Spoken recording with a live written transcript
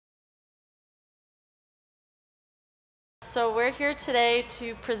So we're here today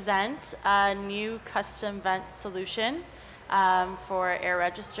to present a new custom vent solution for air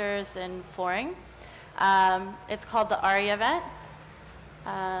registers and flooring. It's called the Aria Vent.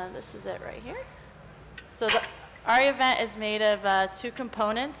 This is it right here. So the Aria Vent is made of two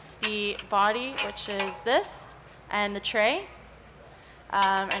components, the body, which is this, and the tray.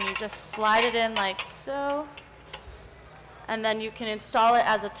 And you just slide it in like so. And then you can install it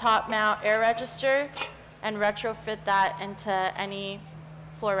as a top mount air register and retrofit that into any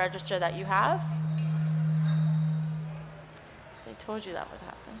floor register that you have. They told you that would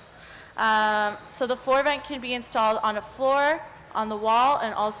happen. So the floor vent can be installed on a floor, on the wall,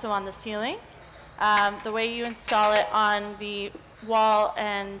 and also on the ceiling. The way you install it on the wall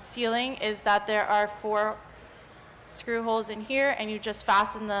and ceiling is that there are 4 screw holes in here, and you just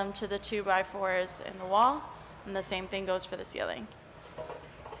fasten them to the 2x4s in the wall, and the same thing goes for the ceiling.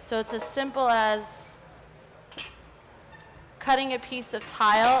 So it's as simple as cutting a piece of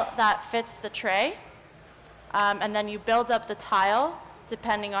tile that fits the tray, and then you build up the tile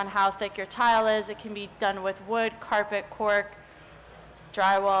depending on how thick your tile is. It can be done with wood, carpet, cork,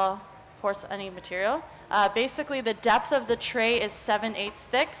 drywall, porcelain, any material. Basically, the depth of the tray is 7/8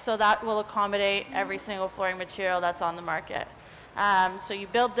 thick, so that will accommodate every single flooring material that's on the market. So you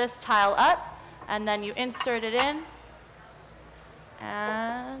build this tile up, and then you insert it in,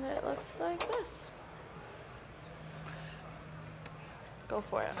 and it looks like this. Go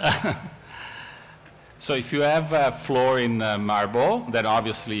for it. So if you have a floor in marble, then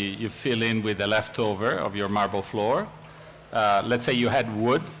obviously you fill in with the leftover of your marble floor. Let's say you had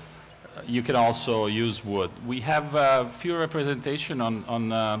wood. You can also use wood. We have a few representation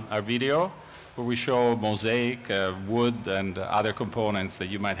on our video where we show mosaic, wood, and other components that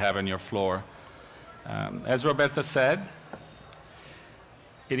you might have on your floor. As Roberta said,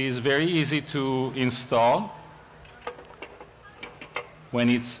 it is very easy to install when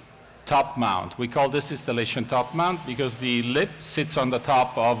it's top mount. We call this installation top mount because the lip sits on the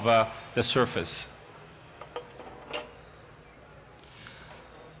top of the surface.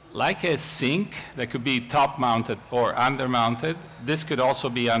 Like a sink that could be top mounted or under mounted, this could also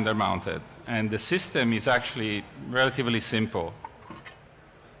be under mounted. And the system is actually relatively simple.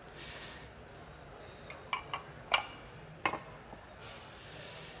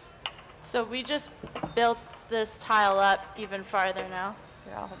 So we just built this tile up even farther now.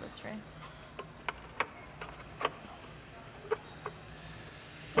 Here, I'll hold this for you.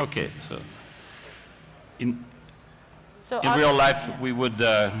 Okay, so in real life, we would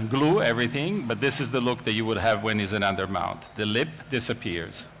glue everything, but this is the look that you would have when it's an under mount. The lip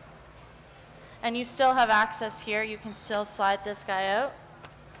disappears. And you still have access here. You can still slide this guy out.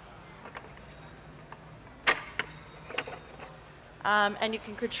 And you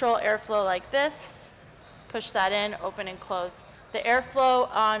can control airflow like this. Push that in, open and close. The airflow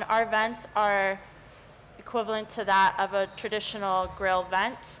on our vents are equivalent to that of a traditional grill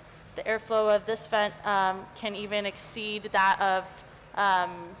vent. The airflow of this vent can even exceed that of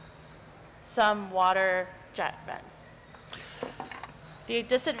some water jet vents. The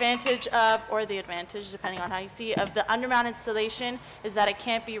disadvantage of, or the advantage, depending on how you see, of the undermount installation is that it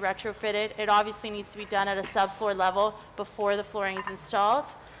can't be retrofitted. It obviously needs to be done at a subfloor level before the flooring is installed.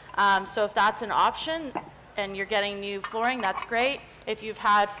 So if that's an option and you're getting new flooring, that's great. If you've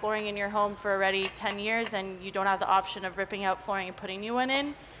had flooring in your home for already 10 years and you don't have the option of ripping out flooring and putting new one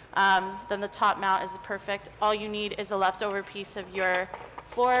in, then the top mount is perfect. All you need is a leftover piece of your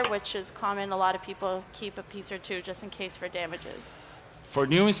floor, which is common. A lot of people keep a piece or two just in case for damages. For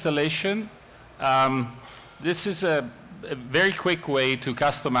new installation, this is a very quick way to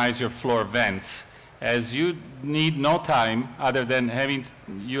customize your floor vents, as you need no time other than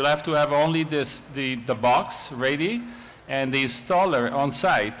you'll have to have only the box ready, and the installer on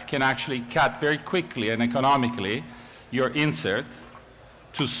site can actually cut very quickly and economically your insert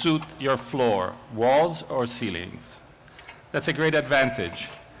to suit your floor, walls or ceilings. That's a great advantage.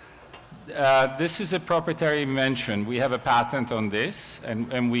 This is a proprietary invention. We have a patent on this,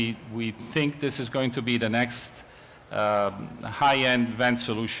 and we think this is going to be the next high-end vent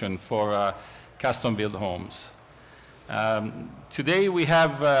solution for custom-built homes. Today we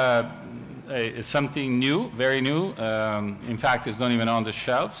have something new, very new. In fact, it's not even on the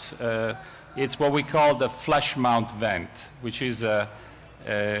shelves. It's what we call the flush mount vent, which is a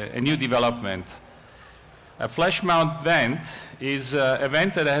new development. A flush mount vent is a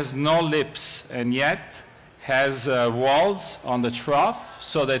vent that has no lips and yet has walls on the trough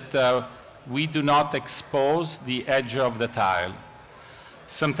so that we do not expose the edge of the tile.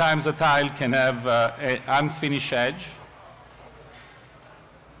 Sometimes a tile can have an unfinished edge.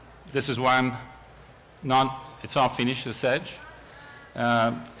 This is one It's not finished, this edge.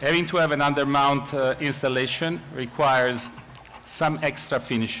 Having to have an undermount installation requires some extra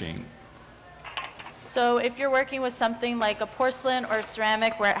finishing. So if you're working with something like a porcelain or a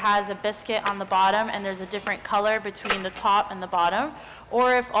ceramic where it has a biscuit on the bottom and there's a different color between the top and the bottom,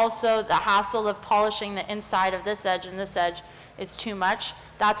 or if also the hassle of polishing the inside of this edge and this edge is too much,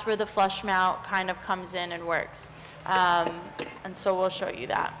 that's where the flush mount kind of comes in and works. And so we'll show you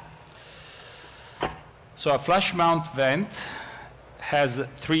that. So a flush mount vent has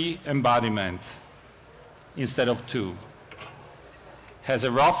 3 embodiments instead of 2. Has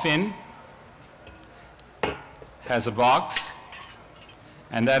a raw fin, has a box,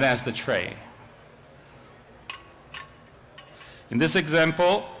 and then has the tray. In this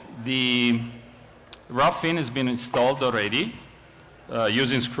example, the raw fin has been installed already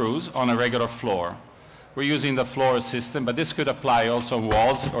using screws on a regular floor. We're using the floor system, but this could apply also on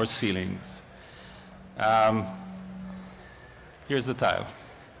walls or ceilings. Here's the tile.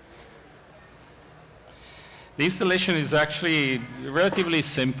 The installation is actually relatively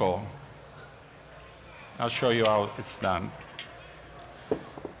simple. I'll show you how it's done.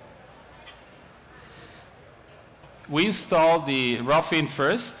 We install the raw fin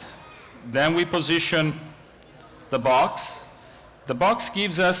first, then we position the box. The box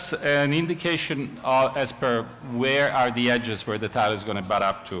gives us an indication as per where are the edges where the tile is going to butt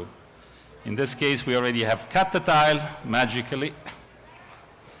up to. In this case, we already have cut the tile magically.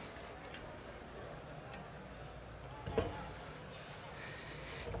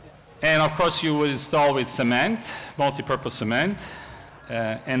 And of course, you will install with cement, multi-purpose cement.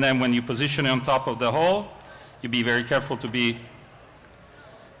 And then when you position it on top of the hole, you be very careful to be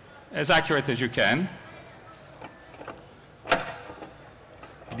as accurate as you can.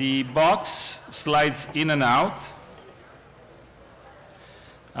 The box slides in and out.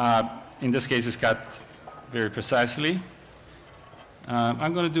 In this case, it's cut very precisely.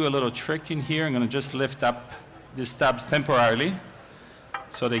 I'm going to do a little trick in here. I'm going to just lift up these tabs temporarily,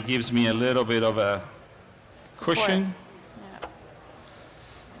 so that gives me a little bit of a cushion. Yeah.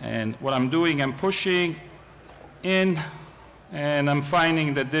 And what I'm doing, I'm pushing in, and I'm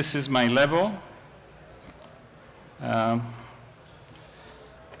finding that this is my level. I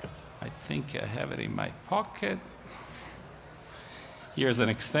think I have it in my pocket. Here's an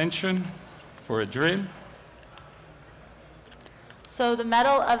extension for a drill. So the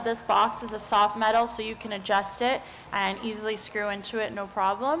metal of this box is a soft metal, so you can adjust it and easily screw into it, no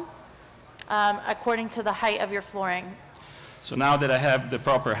problem, according to the height of your flooring. So now that I have the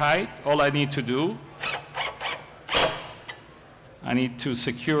proper height, all I need to do, I need to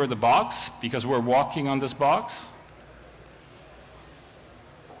secure the box because we're walking on this box.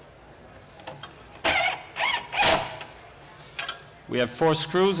 We have 4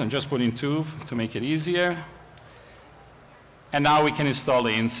 screws. I'm just putting 2 to make it easier. And now we can install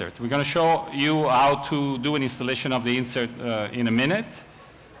the insert. We're going to show you how to do an installation of the insert in a minute,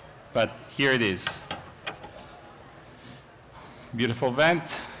 but here it is. Beautiful vent.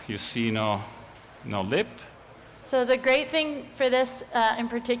 You see no lip. So the great thing for this in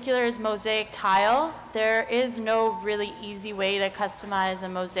particular is mosaic tile. There is no really easy way to customize a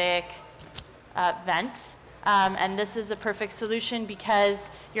mosaic vent. And this is a perfect solution because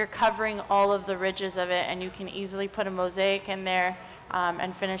you're covering all of the ridges of it, and you can easily put a mosaic in there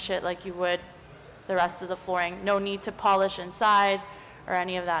and finish it like you would the rest of the flooring. No need to polish inside or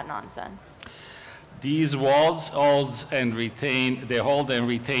any of that nonsense. These walls hold and retain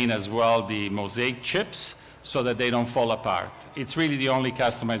as well the mosaic chips so that they don't fall apart. It's really the only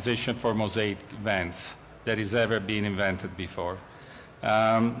customization for mosaic vents that has ever been invented before.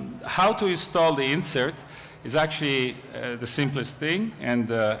 How to install the insert is actually the simplest thing,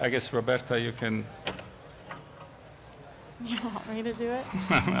 and I guess, Roberta, you can... You want me to do it?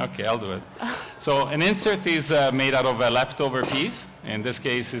 Okay, I'll do it. So an insert is made out of a leftover piece. In this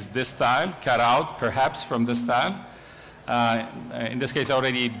case, is this tile, cut out perhaps from this tile. In this case, I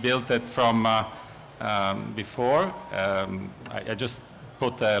already built it from before. I just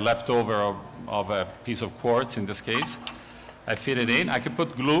put a leftover of a piece of quartz in this case. I fit it in. I could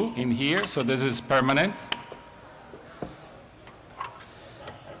put glue in here, so this is permanent.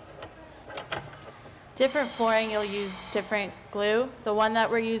 Different flooring, you'll use different glue. The one that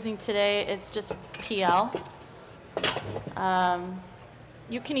we're using today, it's just PL.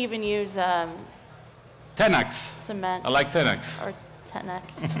 You can even use 10X. Cement. I like 10X. Or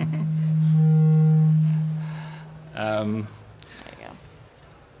 10X. There you go.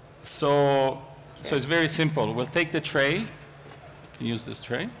 So it's very simple. We'll take the tray. You can use this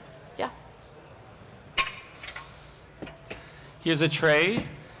tray. Yeah. Here's a tray,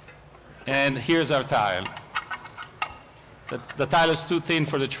 and here's our tile. the tile is too thin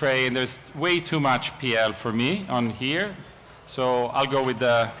for the tray, and there's way too much PL for me on here. So I'll go with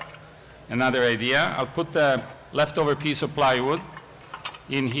another idea. I'll put the leftover piece of plywood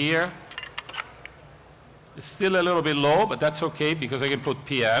in here. It's still a little bit low, but that's okay because I can put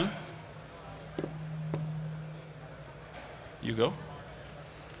PL. You go.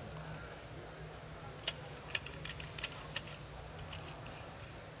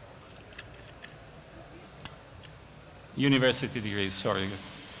 University degrees, sorry.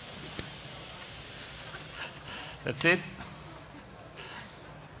 That's it.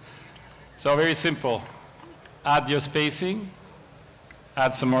 So very simple. Add your spacing,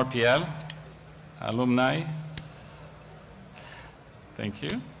 add some more PL, alumni. Thank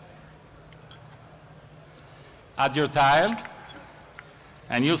you. Add your tile,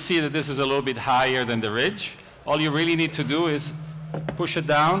 and you'll see that this is a little bit higher than the ridge. All you really need to do is push it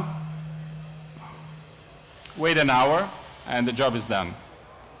down, wait an hour, and the job is done.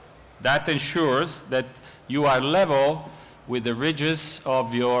 That ensures that you are level with the ridges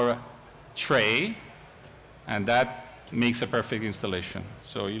of your tray, and that makes a perfect installation.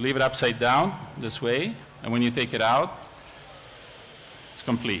 So you leave it upside down this way, and when you take it out, it's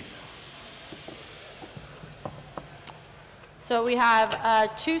complete. So we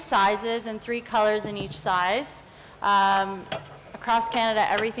have 2 sizes and 3 colors in each size. Across Canada,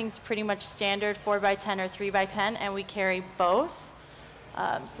 everything's pretty much standard 4x10 or 3x10, and we carry both.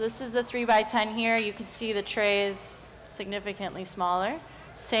 So this is the 3x10 here. You can see the tray is significantly smaller.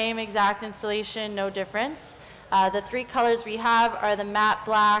 Same exact installation, no difference. The 3 colors we have are the matte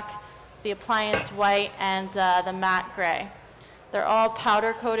black, the appliance white, and the matte gray. They're all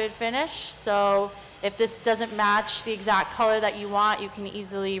powder coated finish, so if this doesn't match the exact color that you want, you can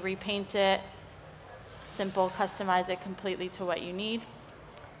easily repaint it. Simple, customize it completely to what you need.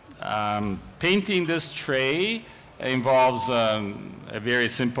 Painting this tray involves a very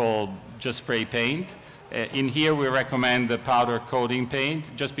simple just spray paint. In here we recommend the powder coating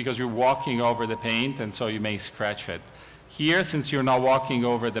paint just because you're walking over the paint and so you may scratch it. Here, since you're not walking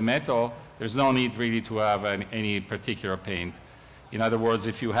over the metal, there's no need really to have any particular paint. In other words,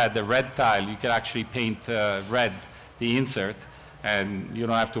 if you had the red tile, you could actually paint red the insert, and you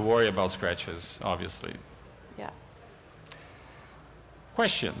don't have to worry about scratches, obviously. Yeah.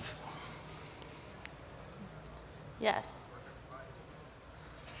 Questions? Yes.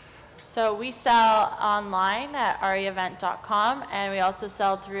 So we sell online at ariavent.com, and we also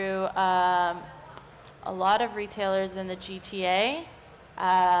sell through a lot of retailers in the GTA.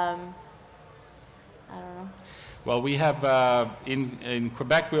 I don't know. Well, we have, in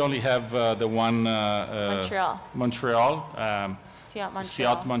Quebec, we only have the one... Montreal. Montreal.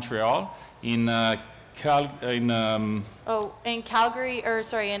 Siot Montreal. In Calgary, or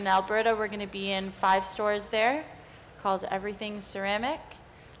sorry, in Alberta, we're going to be in 5 stores there called Everything Ceramic.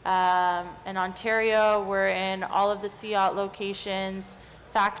 In Ontario, we're in all of the Siot locations,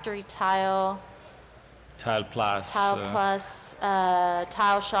 Factory Tile, Tile Plus,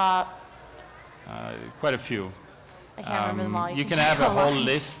 Tile Shop. quite a few. I can't remember them all. You can have a whole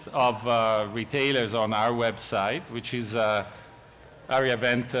list of retailers on our website, which is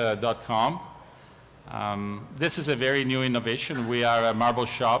ariavent.com. This is a very new innovation. We are a marble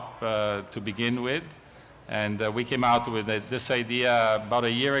shop to begin with, and we came out with this idea about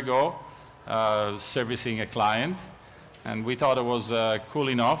a year ago, servicing a client, and we thought it was cool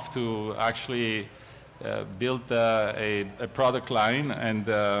enough to actually build a product line and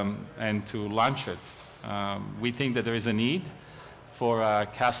to launch it. We think that there is a need for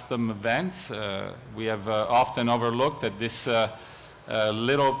custom vents. We have often overlooked that this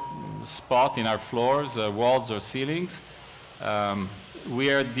little spot in our floors, walls or ceilings.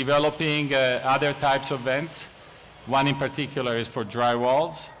 We are developing other types of vents. One in particular is for dry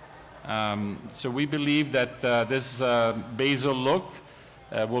walls. So we believe that this basil look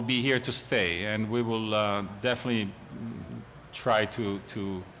will be here to stay, and we will definitely try to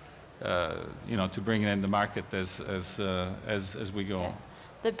bring it in the market as we go.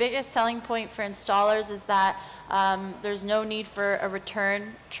 The biggest selling point for installers is that there's no need for a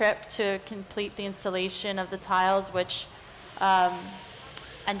return trip to complete the installation of the tiles, which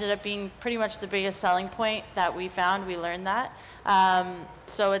ended up being pretty much the biggest selling point that we found. We learned that.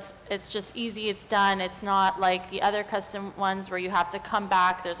 So it's just easy, it's done. It's not like the other custom ones where you have to come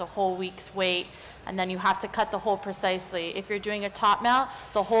back, there's a whole week's wait, and then you have to cut the hole precisely. If you're doing a top mount,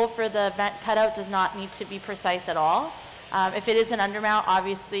 the hole for the vent cutout does not need to be precise at all. If it is an undermount,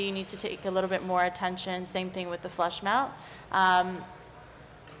 obviously you need to take a little bit more attention. Same thing with the flush mount.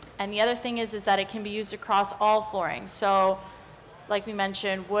 And the other thing is that it can be used across all flooring. So like we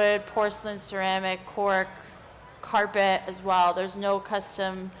mentioned, wood, porcelain, ceramic, cork, carpet as well. There's no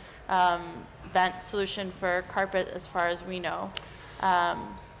custom vent solution for carpet as far as we know.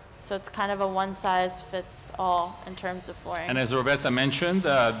 So it's kind of a one-size-fits-all in terms of flooring. And as Roberta mentioned,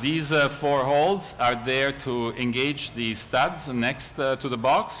 these 4 holes are there to engage the studs next to the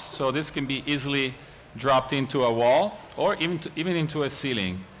box. So this can be easily dropped into a wall or even into a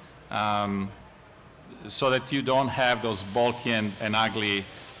ceiling, so that you don't have those bulky and ugly,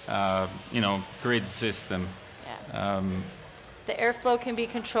 grid system. Yeah. The airflow can be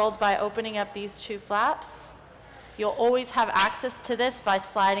controlled by opening up these 2 flaps. You'll always have access to this by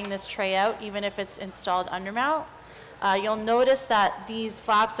sliding this tray out, even if it's installed undermount. You'll notice that these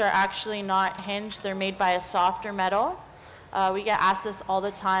flaps are actually not hinged. They're made by a softer metal. We get asked this all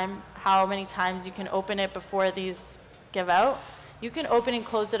the time, how many times you can open it before these give out. You can open and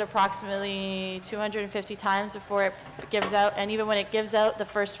close it approximately 250 times before it gives out, and even when it gives out, the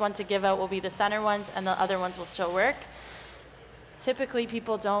first one to give out will be the center ones, and the other ones will still work. Typically,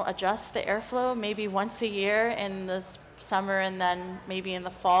 people don't adjust the airflow, maybe once a year in the summer and then maybe in the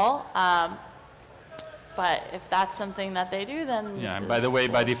fall. But if that's something that they do, then yeah. And by the way,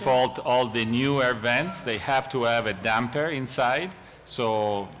 by default, all the new air vents, they have to have a damper inside.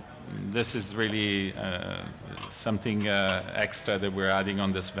 So this is really something extra that we're adding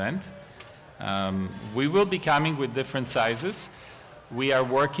on this vent. We will be coming with different sizes. We are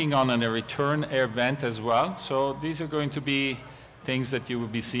working on a return air vent as well. So these are going to be things that you will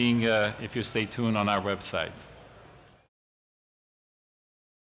be seeing if you stay tuned on our website.